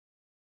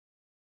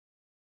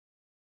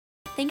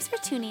Thanks for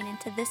tuning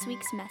into this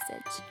week's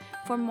message.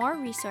 For more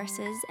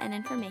resources and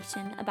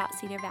information about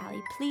Cedar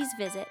Valley, please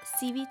visit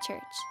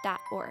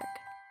cvchurch.org.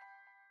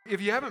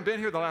 If you haven't been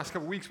here the last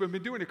couple weeks, we've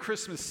been doing a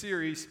Christmas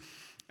series,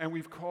 and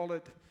we've called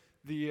it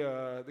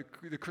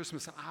the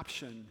Christmas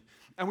option.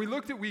 And we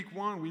looked at week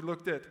one, we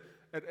looked at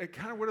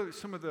kind of what are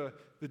some of the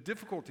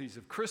difficulties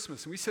of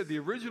Christmas. And we said the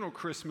original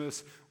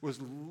Christmas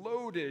was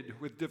loaded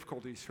with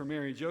difficulties for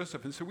Mary and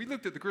Joseph. And so we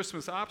looked at the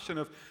Christmas option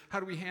of how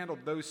do we handle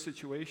those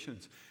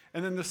situations.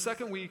 And then the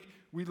second week,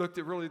 we looked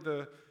at really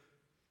the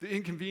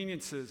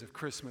inconveniences of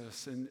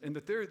Christmas, and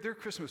that their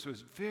Christmas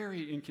was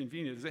very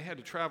inconvenient. They had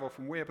to travel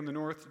from way up in the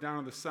north to down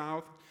in the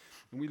south,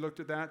 and we looked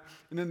at that.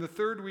 And then the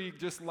third week,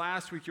 just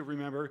last week, you'll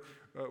remember,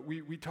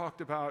 we talked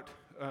about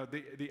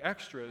the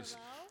extras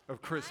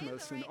of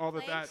Christmas and all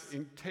that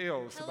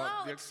entails.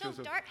 About the extras. It's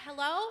so dark.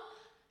 Hello?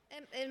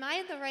 Am I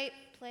in the right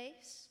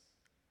place?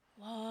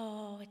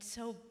 Whoa, it's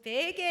so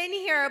big in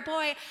here.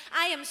 Boy,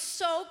 I am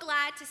so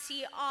glad to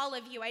see all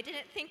of you. I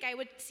didn't think I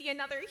would see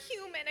another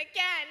human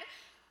again.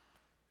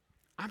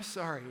 I'm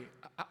sorry.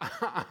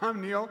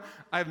 I'm Neal.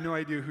 I have no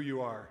idea who you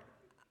are.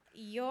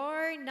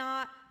 You're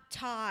not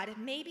Todd.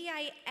 Maybe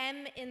I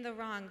am in the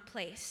wrong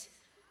place.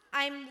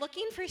 I'm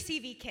looking for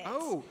CV Kids.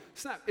 Oh,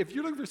 snap. If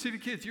you're looking for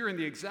CV Kids, you're in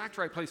the exact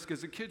right place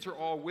because the kids are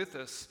all with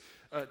us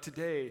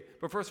today.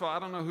 But first of all, I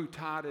don't know who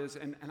Todd is,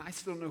 and I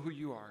still don't know who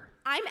you are.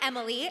 I'm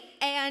Emily,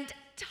 and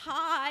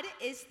Todd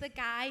is the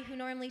guy who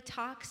normally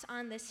talks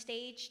on the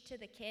stage to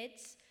the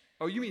kids.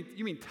 Oh, you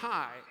mean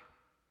Ty?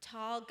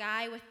 Tall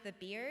guy with the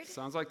beard?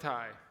 Sounds like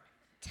Ty.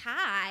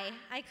 Ty?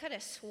 I could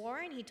have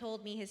sworn he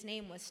told me his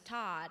name was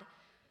Todd.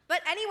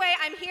 But anyway,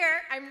 I'm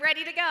here. I'm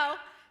ready to go.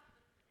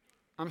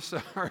 I'm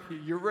sorry.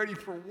 You're ready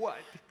for what?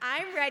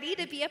 I'm ready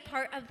to be a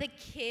part of the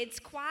kids'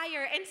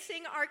 choir and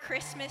sing our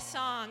Christmas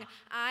song.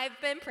 I've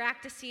been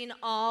practicing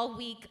all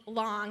week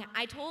long.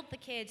 I told the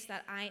kids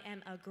that I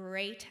am a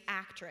great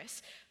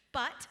actress,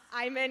 but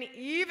I'm an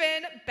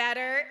even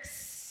better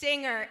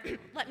singer.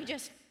 Let me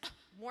just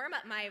warm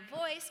up my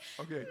voice.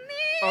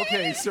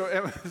 Okay,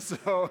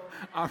 so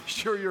I'm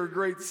sure you're a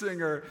great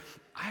singer.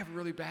 I have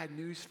really bad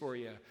news for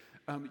you.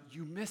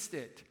 You missed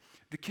it.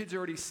 The kids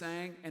already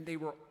sang, and they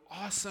were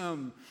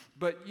awesome.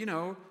 But,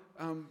 you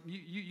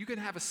can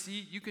have a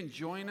seat. You can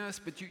join us,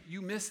 but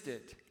you missed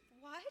it.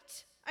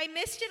 What? I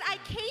missed it? I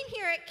came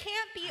here. It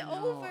can't be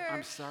over.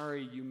 I'm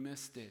sorry. You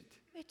missed it.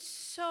 It's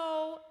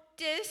so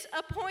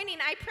disappointing.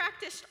 I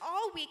practiced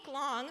all week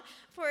long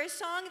for a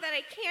song that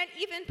I can't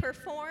even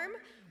perform.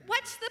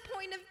 What's the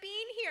point of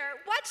being here?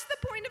 What's the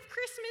point of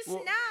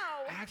Christmas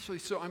now? Actually,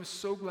 so I'm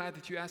so glad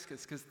that you asked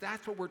us, because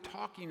that's what we're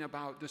talking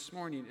about this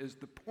morning, is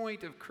the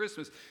point of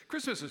Christmas.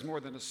 Christmas is more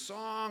than a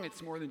song.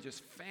 It's more than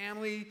just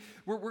family.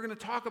 We're going to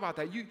talk about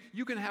that.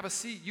 You can have a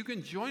seat. You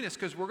can join us,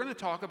 because we're going to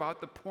talk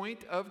about the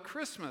point of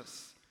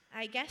Christmas.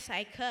 I guess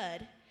I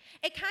could.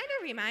 It kind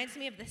of reminds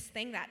me of this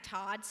thing that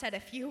Todd said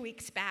a few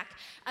weeks back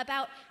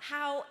about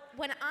how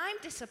when I'm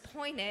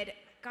disappointed,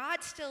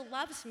 God still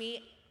loves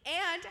me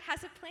and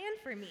has a plan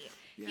for me.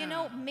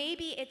 Yeah.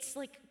 Maybe it's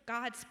like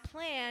God's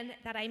plan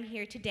that I'm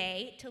here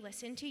today to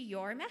listen to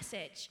your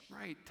message.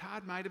 Right.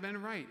 Todd might have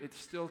been right.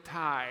 It's still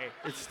Ty.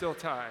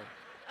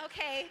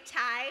 Okay,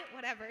 Ty,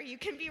 whatever. You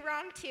can be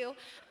wrong too.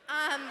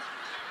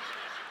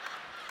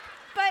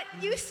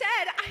 But you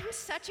said I'm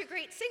such a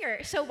great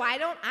singer, so why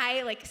don't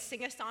I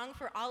sing a song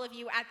for all of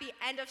you at the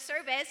end of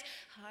service?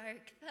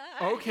 Hark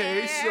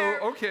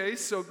the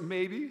So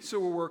maybe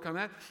we'll work on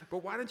that.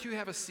 But why don't you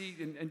have a seat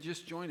and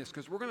just join us,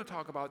 because we're going to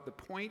talk about the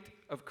point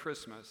of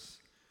Christmas.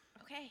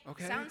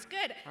 Okay. Sounds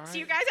good. All right. See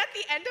you guys at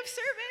the end of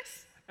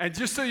service. And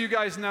just so you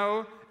guys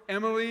know,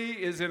 Emily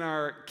is in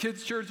our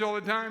kids' church all the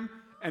time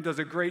and does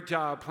a great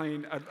job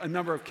playing a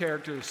number of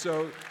characters.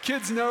 So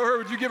kids know her.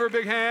 Would you give her a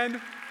big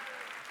hand?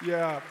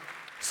 Yeah.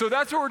 So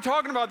that's what we're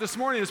talking about this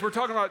morning, is we're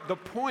talking about the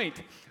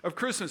point of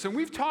Christmas. And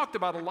we've talked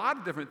about a lot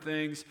of different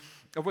things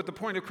of what the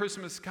point of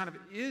Christmas kind of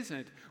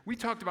isn't. We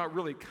talked about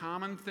really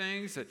common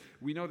things, that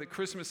we know that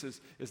Christmas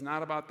is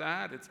not about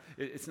that.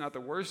 It's not the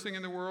worst thing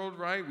in the world,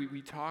 right?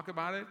 We talk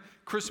about it.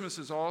 Christmas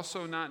is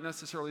also not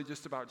necessarily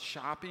just about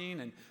shopping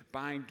and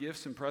buying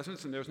gifts and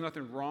presents, and there's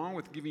nothing wrong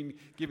with giving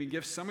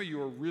gifts. Some of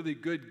you are really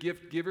good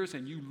gift givers,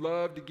 and you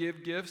love to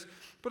give gifts,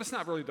 but it's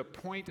not really the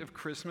point of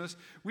Christmas.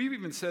 We've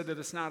even said that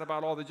it's not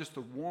about all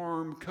the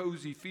warm,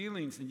 cozy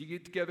feelings, and you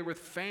get together with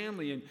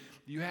family, and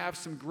you have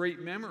some great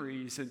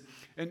memories, and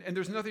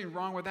there's nothing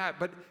wrong with that,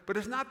 but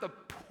it's not the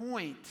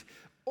point.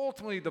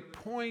 Ultimately, the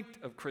point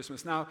of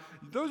Christmas. Now,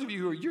 those of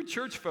you who are your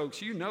church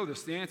folks, you know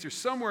this. The answer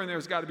somewhere in there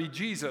has got to be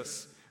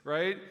Jesus,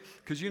 right?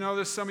 Because you know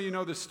this. Some of you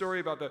know this story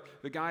about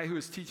the guy who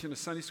was teaching a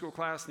Sunday school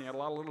class, and he had a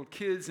lot of little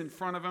kids in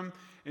front of him,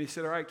 and he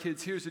said, all right,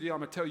 kids, here's the deal. I'm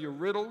going to tell you a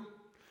riddle,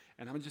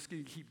 and I'm just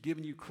going to keep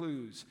giving you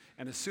clues.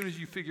 And as soon as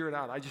you figure it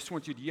out, I just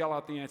want you to yell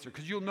out the answer,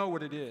 because you'll know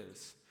what it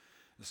is.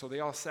 And so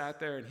they all sat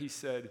there, and he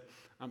said,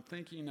 I'm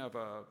thinking of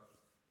a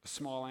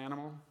small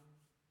animal.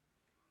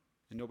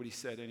 And nobody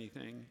said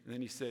anything. And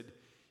then he said,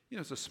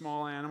 it's a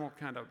small animal,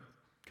 kind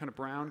of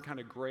brown, kind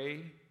of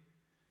gray.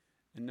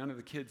 And none of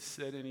the kids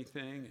said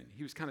anything. And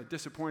he was kind of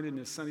disappointed in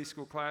his Sunday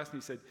school class.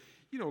 And he said,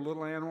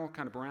 little animal,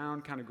 kind of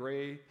brown, kind of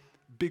gray,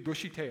 big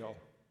bushy tail.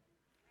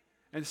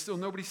 And still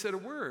nobody said a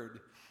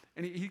word.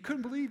 And he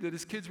couldn't believe that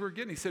his kids were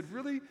getting it. He said,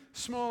 really?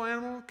 Small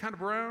animal, kind of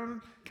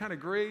brown, kind of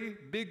gray,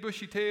 big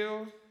bushy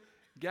tail,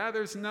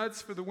 gathers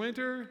nuts for the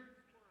winter?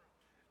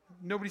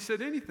 Nobody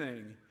said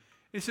anything.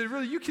 He said,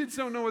 really, you kids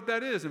don't know what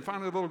that is? And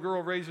finally the little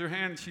girl raised her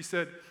hand and she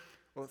said,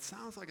 well, it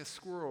sounds like a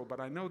squirrel, but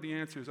I know the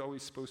answer is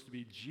always supposed to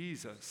be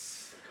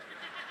Jesus.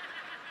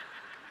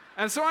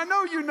 And so I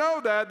know you know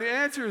that. The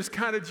answer is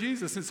kind of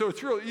Jesus. And so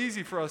it's real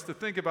easy for us to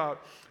think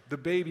about the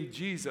baby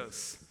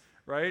Jesus,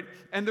 right?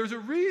 And there's a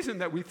reason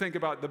that we think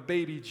about the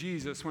baby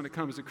Jesus when it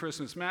comes to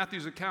Christmas.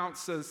 Matthew's account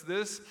says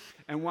this,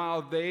 and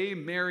while they,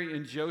 Mary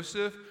and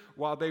Joseph,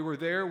 while they were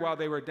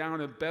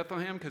down in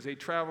Bethlehem, because they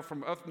traveled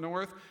from up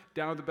north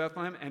down to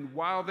Bethlehem, and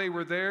while they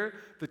were there,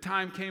 the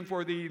time came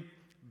for the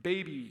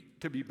baby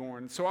to be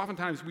born. So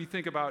oftentimes we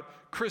think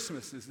about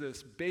Christmas as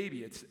this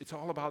baby. It's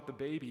all about the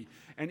baby.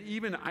 And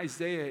even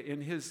Isaiah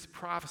in his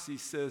prophecy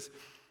says,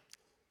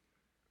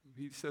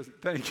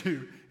 thank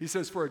you. He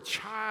says, for a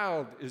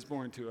child is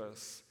born to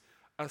us.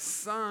 A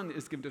son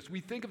is given to us. We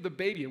think of the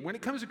baby. And when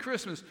it comes to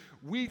Christmas,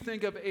 we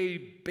think of a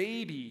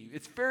baby.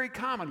 It's very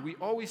common. We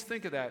always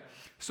think of that.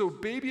 So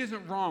baby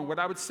isn't wrong. What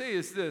I would say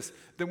is this,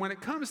 that when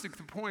it comes to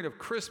the point of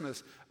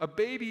Christmas, a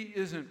baby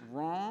isn't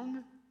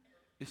wrong.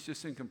 It's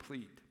just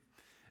incomplete.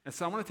 And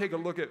so I want to take a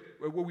look at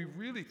what we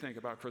really think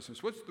about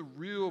Christmas. What's the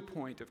real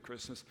point of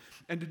Christmas?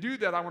 And to do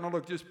that, I want to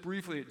look just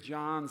briefly at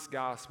John's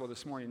gospel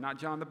this morning. Not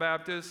John the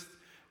Baptist,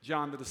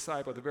 John the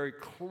disciple, the very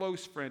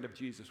close friend of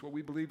Jesus, what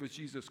we believe was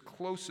Jesus'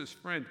 closest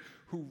friend,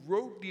 who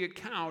wrote the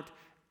account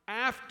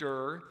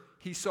after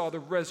he saw the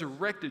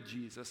resurrected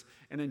Jesus.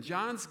 And in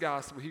John's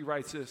gospel, he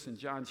writes this in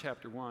John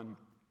chapter 1.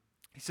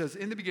 He says,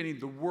 in the beginning,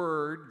 the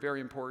Word,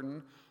 very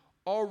important,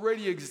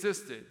 already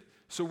existed.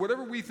 So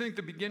whatever we think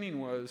the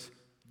beginning was,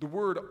 the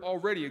Word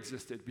already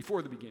existed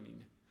before the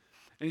beginning.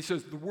 And he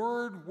says, the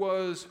Word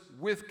was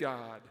with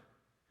God.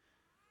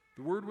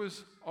 The Word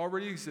was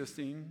already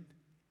existing,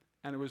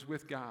 and it was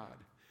with God.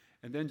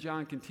 And then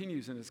John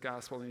continues in his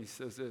gospel, and he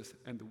says this,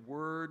 and the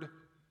Word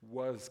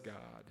was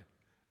God.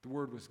 The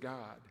Word was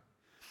God.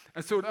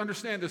 And so to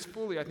understand this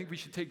fully, I think we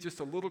should take just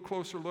a little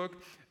closer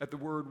look at the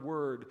word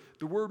word.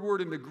 The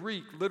word in the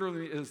Greek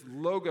literally is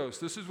logos.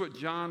 This is what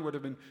John would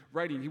have been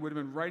writing. He would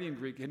have been writing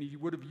Greek, and he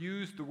would have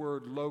used the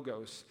word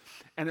logos.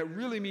 And it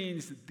really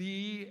means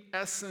the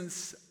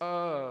essence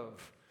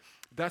of.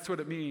 That's what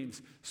it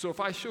means. So if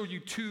I showed you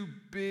two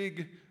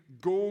big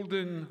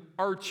golden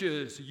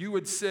arches, you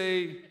would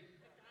say,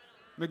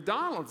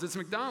 McDonald's. It's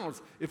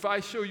McDonald's. If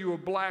I show you a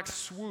black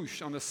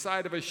swoosh on the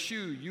side of a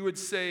shoe, you would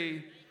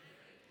say,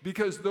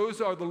 because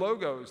those are the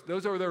logos.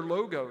 Those are their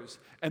logos.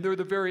 And they're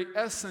the very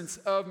essence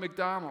of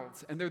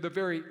McDonald's. And they're the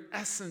very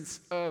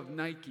essence of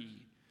Nike.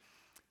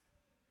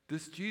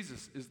 This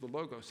Jesus is the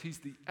logos. He's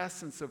the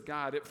essence of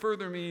God. It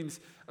further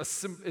means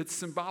it's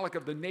symbolic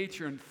of the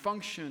nature and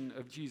function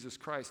of Jesus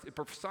Christ. It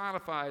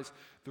personifies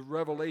the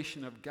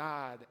revelation of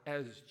God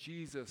as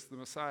Jesus, the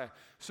Messiah.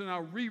 So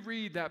now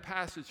reread that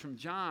passage from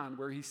John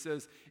where he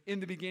says,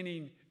 in the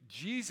beginning,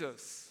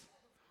 Jesus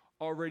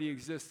already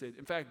existed.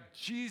 In fact,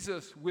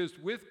 Jesus was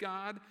with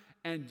God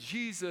and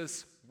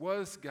Jesus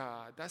was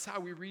God. That's how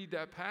we read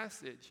that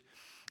passage.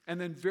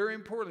 And then very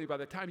importantly, by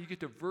the time you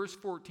get to verse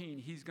 14,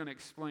 he's going to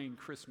explain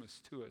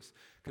Christmas to us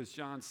because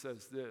John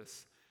says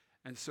this.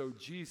 And so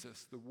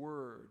Jesus, the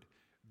Word,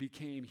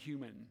 became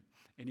human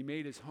and he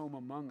made his home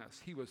among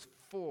us. He was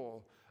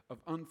full of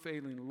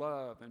unfailing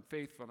love and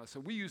faithfulness. So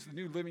we use the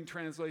New Living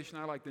Translation.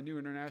 I like the New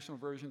International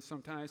Version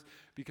sometimes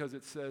because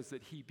it says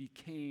that he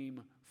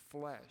became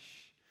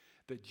flesh.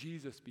 That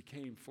Jesus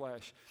became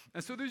flesh.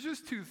 And so there's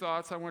just two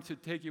thoughts I want you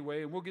to take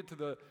away, and we'll get to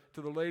the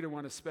later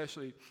one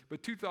especially,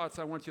 but two thoughts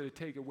I want you to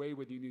take away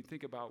with you when you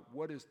think about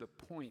what is the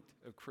point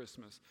of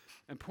Christmas.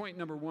 And point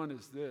number one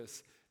is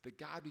this, that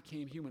God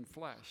became human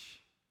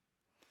flesh.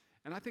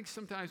 And I think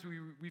sometimes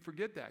we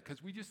forget that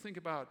because we just think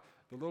about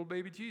the little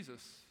baby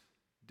Jesus,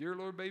 dear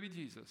Lord baby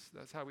Jesus.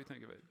 That's how we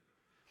think of it.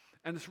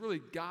 And it's really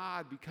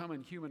God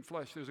becoming human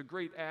flesh. There's a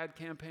great ad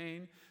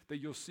campaign that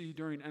you'll see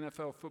during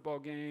NFL football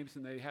games,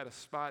 and they had a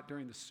spot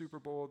during the Super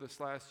Bowl this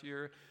last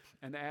year,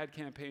 and the ad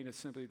campaign is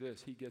simply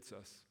this, he gets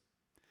us.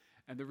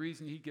 And the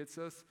reason he gets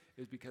us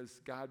is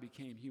because God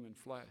became human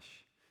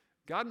flesh.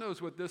 God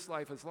knows what this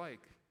life is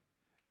like.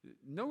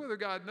 No other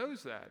God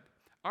knows that.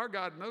 Our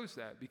God knows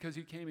that because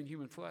he came in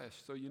human flesh.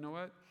 So you know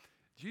what?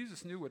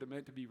 Jesus knew what it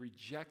meant to be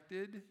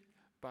rejected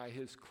by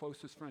his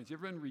closest friends. You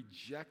ever been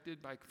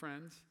rejected by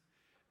friends?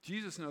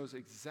 Jesus knows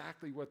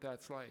exactly what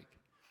that's like.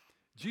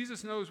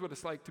 Jesus knows what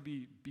it's like to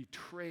be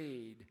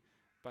betrayed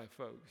by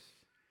folks.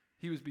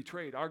 He was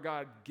betrayed. Our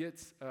God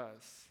gets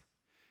us.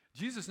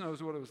 Jesus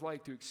knows what it was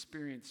like to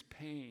experience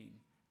pain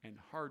and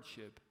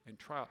hardship and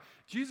trial.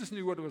 Jesus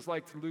knew what it was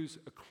like to lose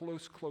a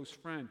close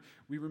friend.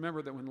 We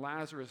remember that when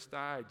Lazarus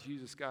died,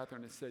 Jesus got there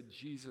and it said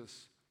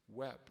Jesus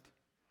wept.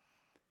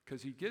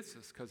 Because he gets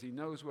us, because he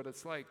knows what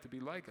it's like to be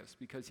like us,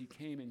 because he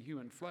came in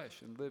human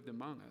flesh and lived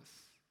among us.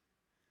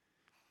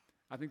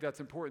 I think that's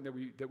important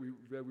that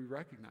we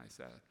recognize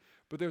that.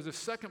 But there's a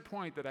second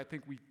point that I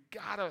think we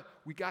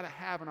gotta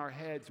have in our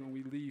heads when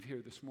we leave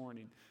here this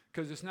morning,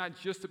 because it's not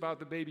just about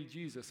the baby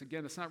Jesus.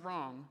 Again, it's not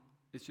wrong,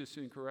 it's just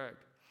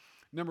incorrect.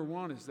 Number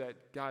one is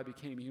that God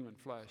became human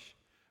flesh.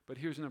 But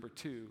here's number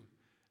two.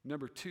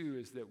 Number two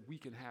is that we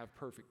can have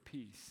perfect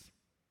peace.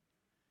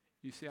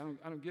 You see, I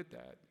don't get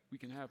that. We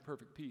can have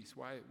perfect peace.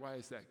 Why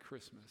is that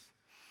Christmas?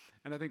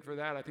 And I think for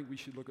that, I think we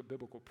should look at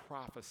biblical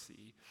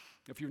prophecy.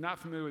 If you're not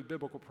familiar with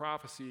biblical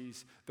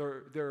prophecies,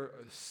 there are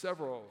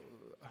several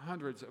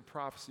hundreds of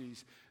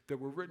prophecies that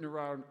were written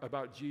around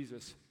about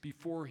Jesus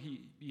before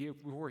he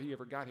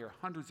ever got here,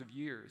 hundreds of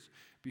years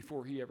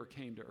before he ever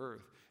came to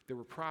earth. There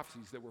were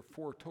prophecies that were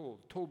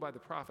told by the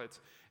prophets,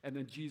 and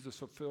then Jesus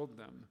fulfilled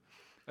them.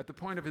 At the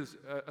point of his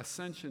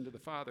ascension to the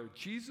Father,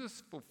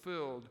 Jesus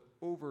fulfilled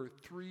over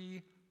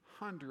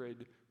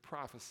 300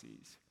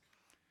 prophecies.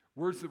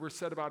 Words that were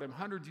said about him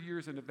hundreds of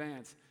years in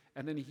advance,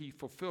 and then he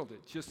fulfilled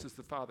it, just as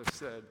the Father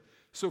said.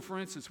 So, for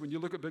instance, when you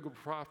look at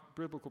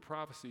biblical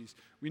prophecies,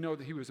 we know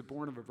that he was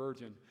born of a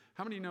virgin.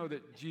 How many know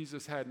that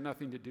Jesus had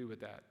nothing to do with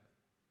that?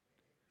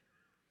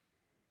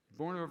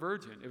 Born of a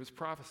virgin. It was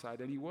prophesied,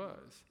 and he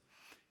was.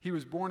 He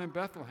was born in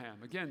Bethlehem.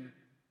 Again,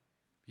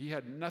 he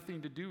had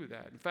nothing to do with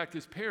that. In fact,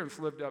 his parents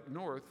lived up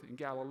north in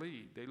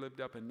Galilee. They lived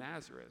up in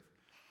Nazareth.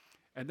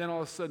 And then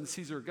all of a sudden,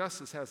 Caesar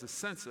Augustus has a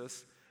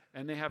census,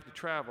 and they have to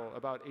travel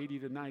about 80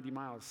 to 90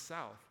 miles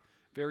south.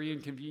 Very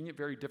inconvenient,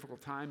 very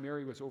difficult time.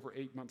 Mary was over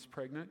 8 months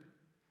pregnant.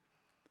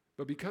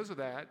 But because of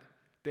that,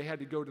 they had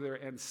to go to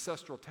their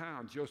ancestral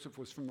town. Joseph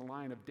was from the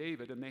line of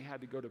David, and they had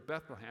to go to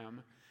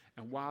Bethlehem.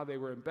 And while they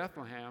were in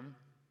Bethlehem,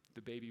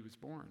 the baby was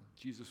born.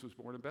 Jesus was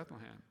born in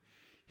Bethlehem.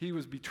 He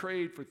was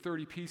betrayed for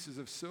 30 pieces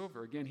of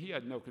silver. Again, he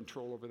had no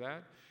control over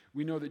that.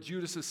 We know that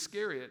Judas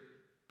Iscariot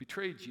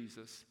betrayed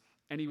Jesus,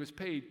 and he was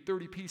paid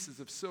 30 pieces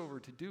of silver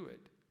to do it.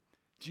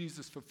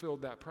 Jesus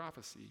fulfilled that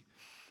prophecy.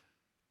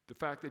 The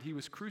fact that he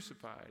was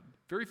crucified.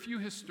 Very few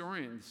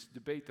historians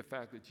debate the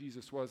fact that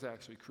Jesus was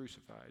actually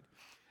crucified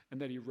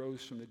and that he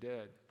rose from the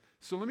dead.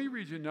 So let me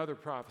read you another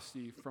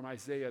prophecy from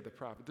Isaiah the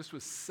prophet. This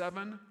was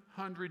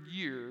 700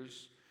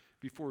 years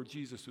before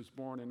Jesus was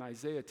born, and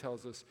Isaiah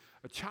tells us,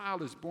 a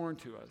child is born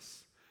to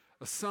us,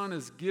 a son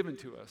is given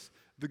to us.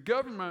 The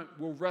government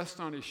will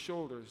rest on his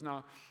shoulders.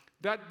 Now,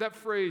 that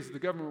phrase, the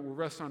government will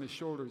rest on his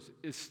shoulders,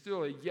 is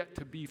still a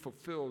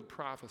yet-to-be-fulfilled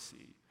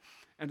prophecy.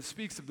 And it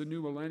speaks of the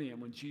new millennium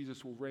when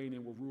Jesus will reign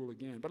and will rule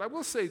again. But I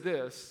will say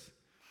this,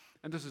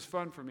 and this is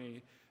fun for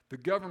me, the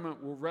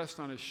government will rest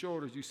on his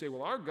shoulders. You say,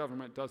 well, our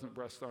government doesn't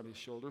rest on his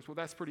shoulders. Well,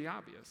 that's pretty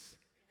obvious.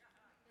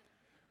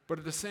 But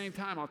at the same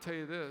time, I'll tell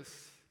you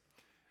this.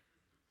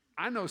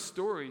 I know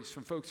stories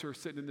from folks who are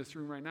sitting in this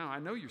room right now. I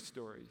know your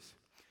stories.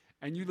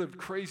 And you lived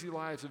crazy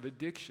lives of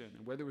addiction,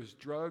 whether it was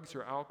drugs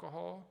or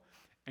alcohol,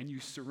 and you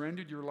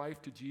surrendered your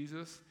life to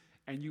Jesus,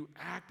 and you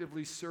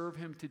actively serve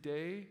him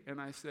today,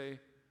 and I say,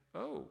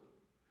 oh,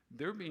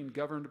 they're being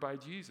governed by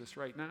Jesus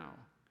right now.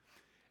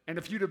 And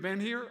if you'd have been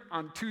here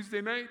on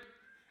Tuesday night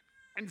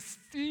and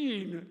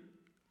seen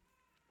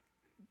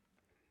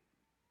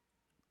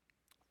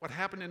what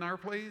happened in our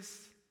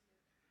place,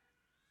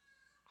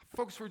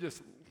 folks were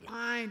just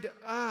lined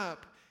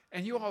up,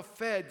 and you all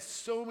fed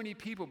so many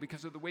people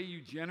because of the way you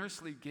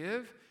generously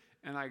give,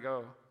 and I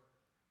go,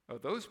 oh,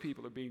 those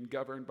people are being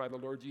governed by the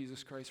Lord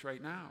Jesus Christ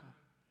right now.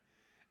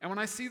 And when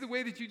I see the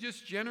way that you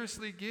just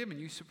generously give and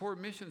you support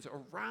missions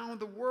around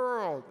the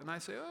world, and I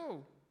say,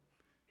 oh,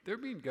 they're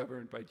being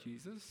governed by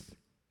Jesus.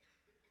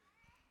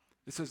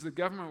 It says the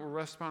government will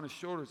rest upon his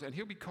shoulders, and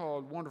he'll be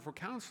called Wonderful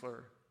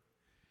Counselor.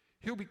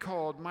 He'll be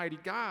called Mighty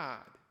God.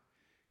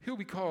 He'll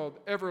be called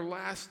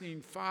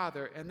Everlasting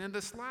Father. And then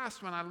this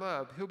last one I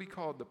love, he'll be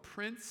called the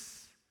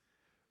Prince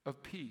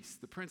of Peace,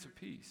 the Prince of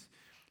Peace.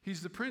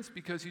 He's the prince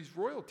because he's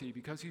royalty,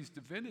 because he's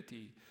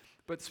divinity.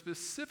 But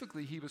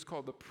specifically, he was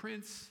called the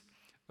Prince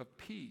of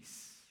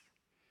Peace.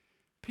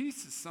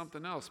 Peace is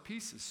something else.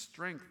 Peace is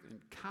strength and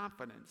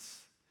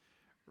confidence,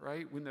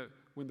 right? When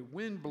the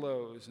wind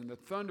blows and the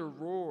thunder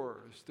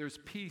roars, there's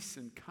peace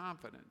and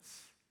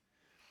confidence.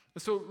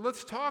 So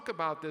let's talk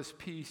about this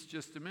peace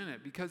just a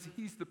minute, because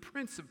he's the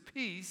Prince of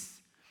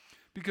Peace.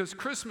 Because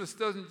Christmas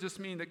doesn't just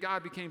mean that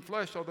God became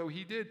flesh, although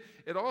he did.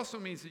 It also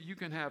means that you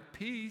can have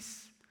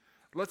peace.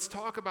 Let's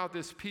talk about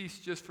this peace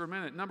just for a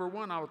minute. Number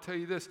one, I will tell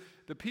you this.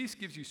 The peace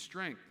gives you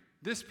strength.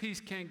 This peace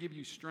can give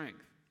you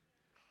strength.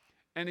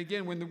 And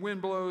again, when the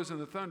wind blows and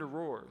the thunder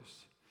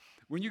roars,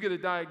 when you get a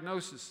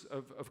diagnosis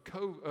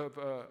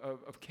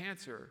of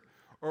cancer,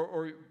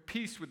 or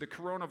peace with the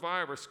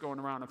coronavirus going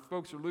around and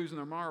folks are losing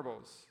their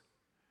marbles,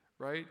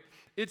 right?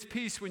 It's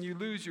peace when you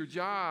lose your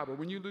job, or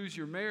when you lose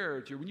your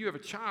marriage, or when you have a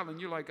child and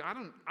you're like, I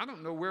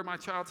don't know where my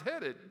child's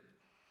headed.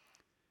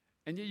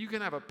 And yet you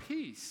can have a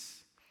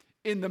peace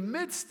in the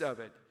midst of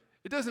it.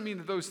 It doesn't mean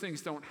that those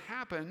things don't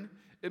happen.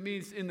 It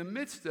means in the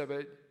midst of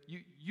it,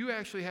 you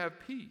actually have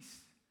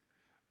peace.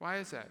 Why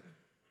is that?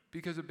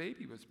 Because a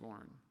baby was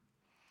born.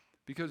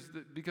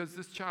 Because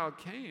this child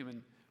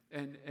came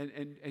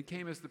and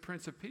came as the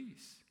Prince of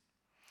Peace.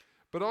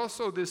 But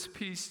also this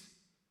peace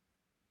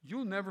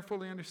you'll never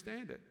fully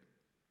understand it.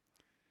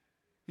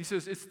 He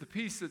says it's the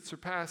peace that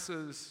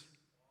surpasses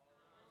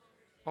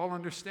all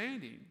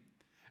understanding.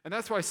 And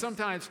that's why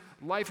sometimes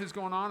life is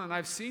going on, and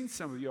I've seen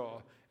some of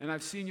y'all, and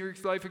I've seen your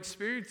life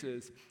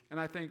experiences, and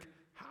I think,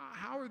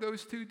 how are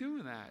those two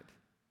doing that?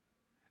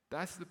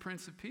 That's the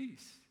Prince of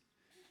Peace.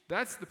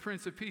 That's the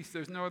Prince of Peace.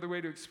 There's no other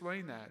way to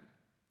explain that.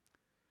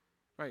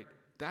 Right?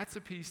 That's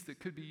a peace that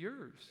could be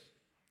yours.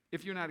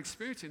 If you're not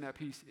experiencing that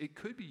peace, it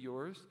could be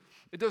yours.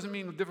 It doesn't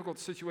mean difficult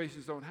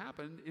situations don't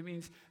happen. It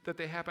means that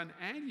they happen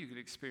and you can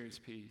experience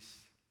peace.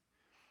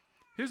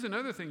 Here's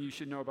another thing you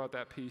should know about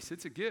that peace.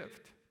 It's a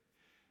gift.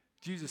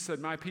 Jesus said,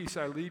 my peace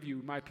I leave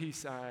you, my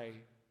peace I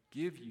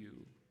give you.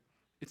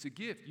 It's a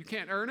gift. You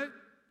can't earn it.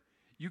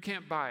 You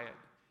can't buy it.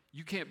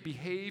 You can't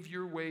behave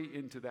your way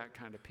into that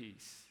kind of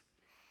peace.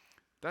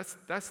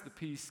 That's the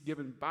peace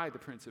given by the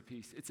Prince of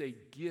Peace. It's a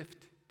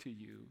gift to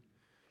you.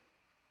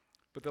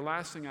 But the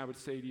last thing I would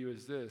say to you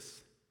is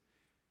this.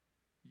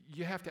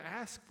 You have to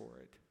ask for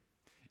it.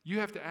 You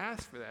have to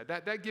ask for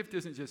that. That gift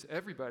isn't just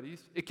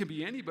everybody's. It can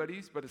be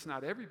anybody's, but it's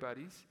not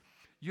everybody's.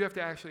 You have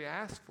to actually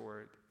ask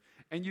for it.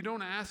 And you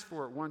don't ask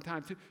for it one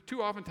time.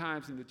 Too often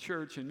times in the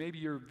church, and maybe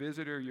you're a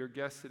visitor, you're a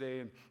guest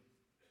today,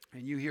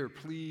 and you hear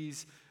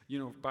please,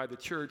 by the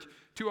church.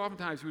 Too often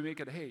times we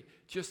make it, hey,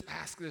 just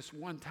ask this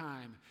one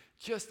time.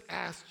 Just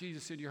ask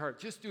Jesus in your heart.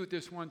 Just do it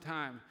this one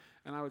time.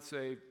 And I would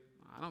say,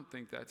 I don't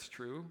think that's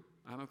true.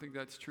 I don't think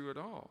that's true at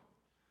all.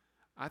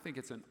 I think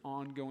it's an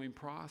ongoing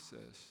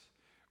process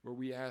where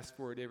we ask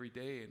for it every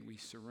day and we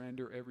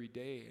surrender every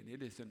day, and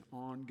it is an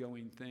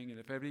ongoing thing. And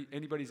if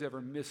anybody's ever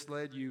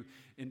misled you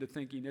into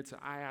thinking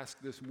I ask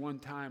this one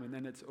time and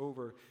then it's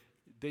over,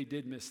 they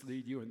did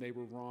mislead you and they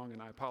were wrong,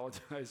 and I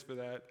apologize for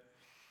that.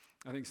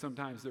 I think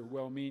sometimes they're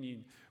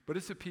well-meaning, but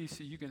it's a peace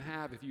that you can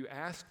have if you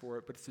ask for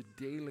it, but it's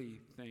a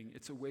daily thing.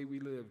 It's a way we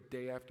live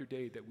day after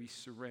day, that we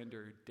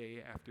surrender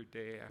day after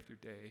day after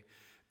day.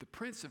 The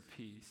Prince of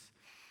Peace.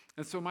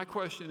 And so my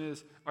question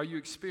is, are you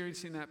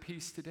experiencing that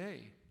peace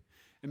today?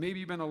 And maybe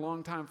you've been a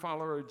long-time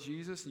follower of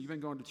Jesus, and you've been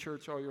going to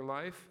church all your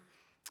life,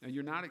 and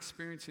you're not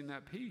experiencing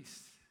that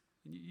peace.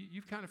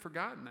 You've kind of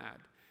forgotten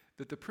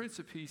that the Prince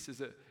of Peace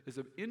is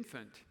an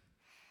infant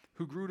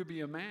who grew to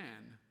be a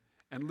man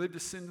and lived a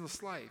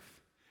sinless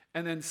life,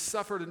 and then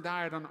suffered and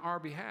died on our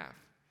behalf.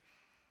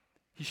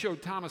 He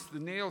showed Thomas the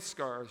nail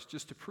scars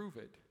just to prove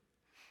it.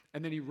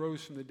 And then he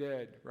rose from the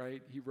dead,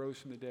 right? He rose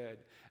from the dead.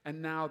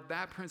 And now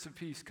that Prince of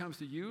Peace comes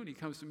to you, and he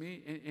comes to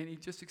me, and he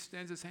just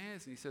extends his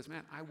hands, and he says,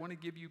 man, I want to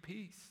give you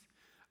peace.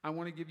 I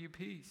want to give you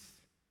peace.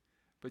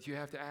 But you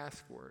have to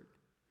ask for it.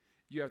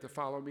 You have to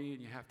follow me,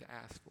 and you have to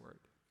ask for it.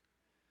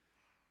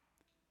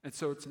 And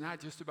so it's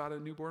not just about a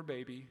newborn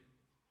baby.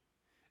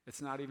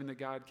 It's not even that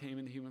God came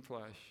in human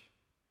flesh.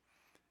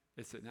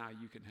 It's that now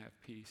you can have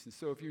peace. And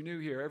so if you're new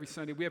here, every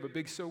Sunday we have a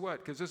big so what,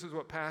 because this is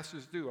what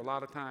pastors do a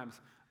lot of times.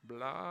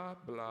 Blah,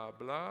 blah,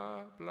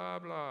 blah, blah,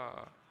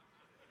 blah.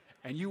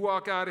 And you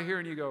walk out of here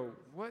and you go,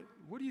 what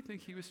do you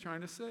think he was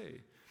trying to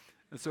say?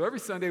 And so every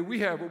Sunday we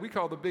have what we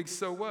call the big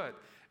so what.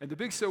 And the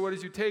big so what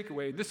is your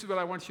takeaway. And this is what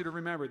I want you to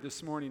remember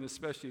this morning,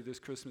 especially this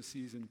Christmas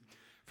season.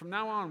 From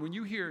now on, when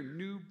you hear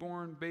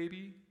newborn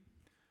baby,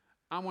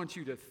 I want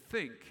you to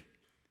think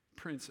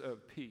Prince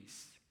of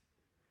Peace.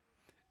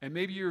 And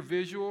maybe you're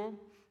visual,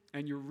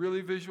 and you're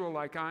really visual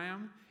like I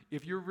am.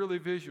 If you're really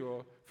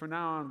visual, from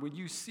now on, when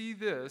you see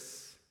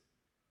this,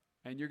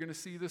 and you're going to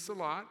see this a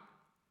lot,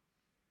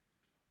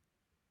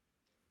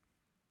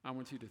 I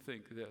want you to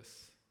think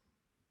this.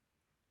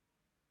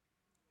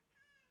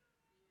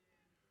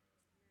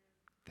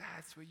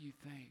 That's what you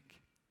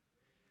think.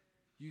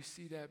 You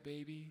see that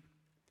baby,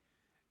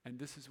 and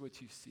this is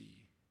what you see.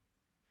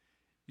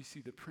 You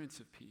see the Prince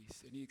of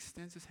Peace, and he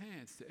extends his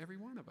hands to every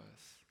one of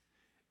us.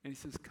 And he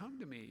says, come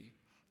to me.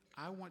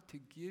 I want to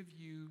give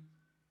you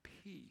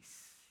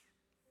peace.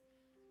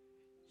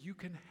 You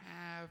can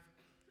have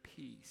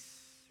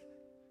peace.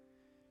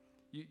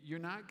 You're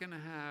not going to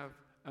have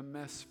a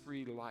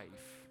mess-free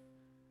life.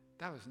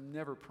 That was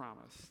never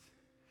promised.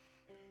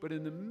 But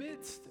in the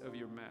midst of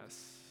your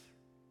mess,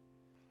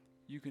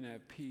 you can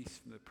have peace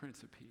from the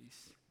Prince of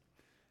Peace.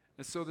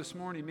 And so this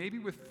morning, maybe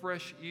with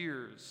fresh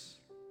ears,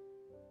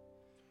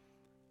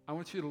 I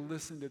want you to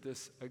listen to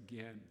this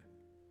again.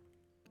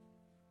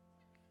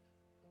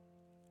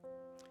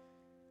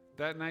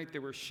 That night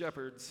there were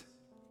shepherds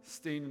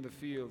staying in the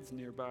fields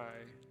nearby,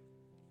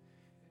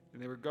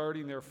 and they were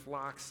guarding their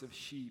flocks of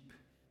sheep.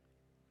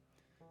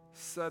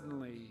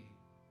 Suddenly,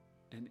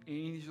 an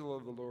angel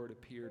of the Lord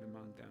appeared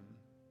among them,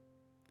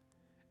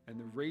 and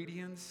the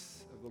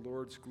radiance of the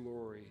Lord's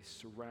glory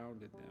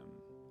surrounded them.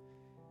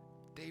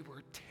 They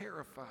were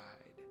terrified,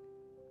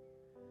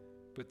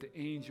 but the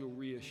angel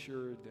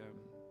reassured them.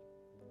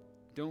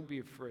 Don't be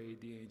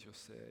afraid, the angel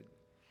said.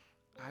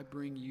 I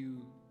bring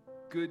you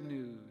good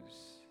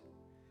news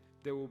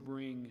that will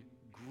bring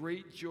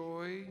great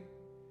joy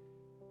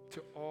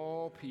to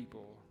all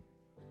people.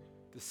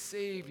 The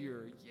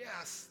Savior,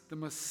 yes, the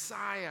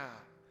Messiah,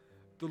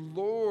 the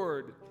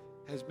Lord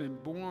has been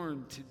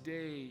born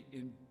today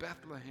in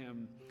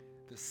Bethlehem,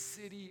 the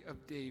city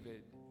of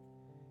David,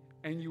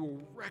 and you will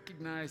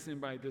recognize him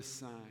by this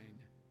sign.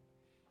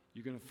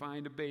 You're going to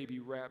find a baby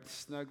wrapped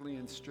snugly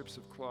in strips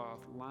of cloth,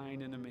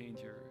 lying in a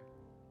manger.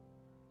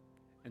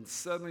 And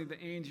suddenly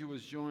the angel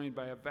was joined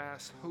by a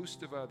vast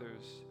host of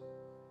others,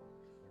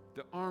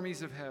 the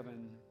armies of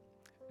heaven,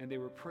 and they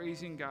were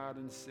praising God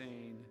and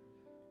saying,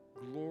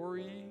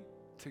 "Glory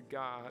to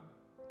God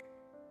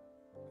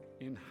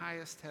in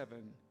highest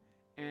heaven,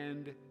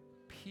 and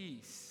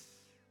peace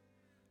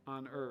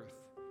on earth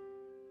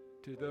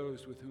to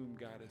those with whom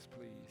God is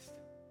pleased."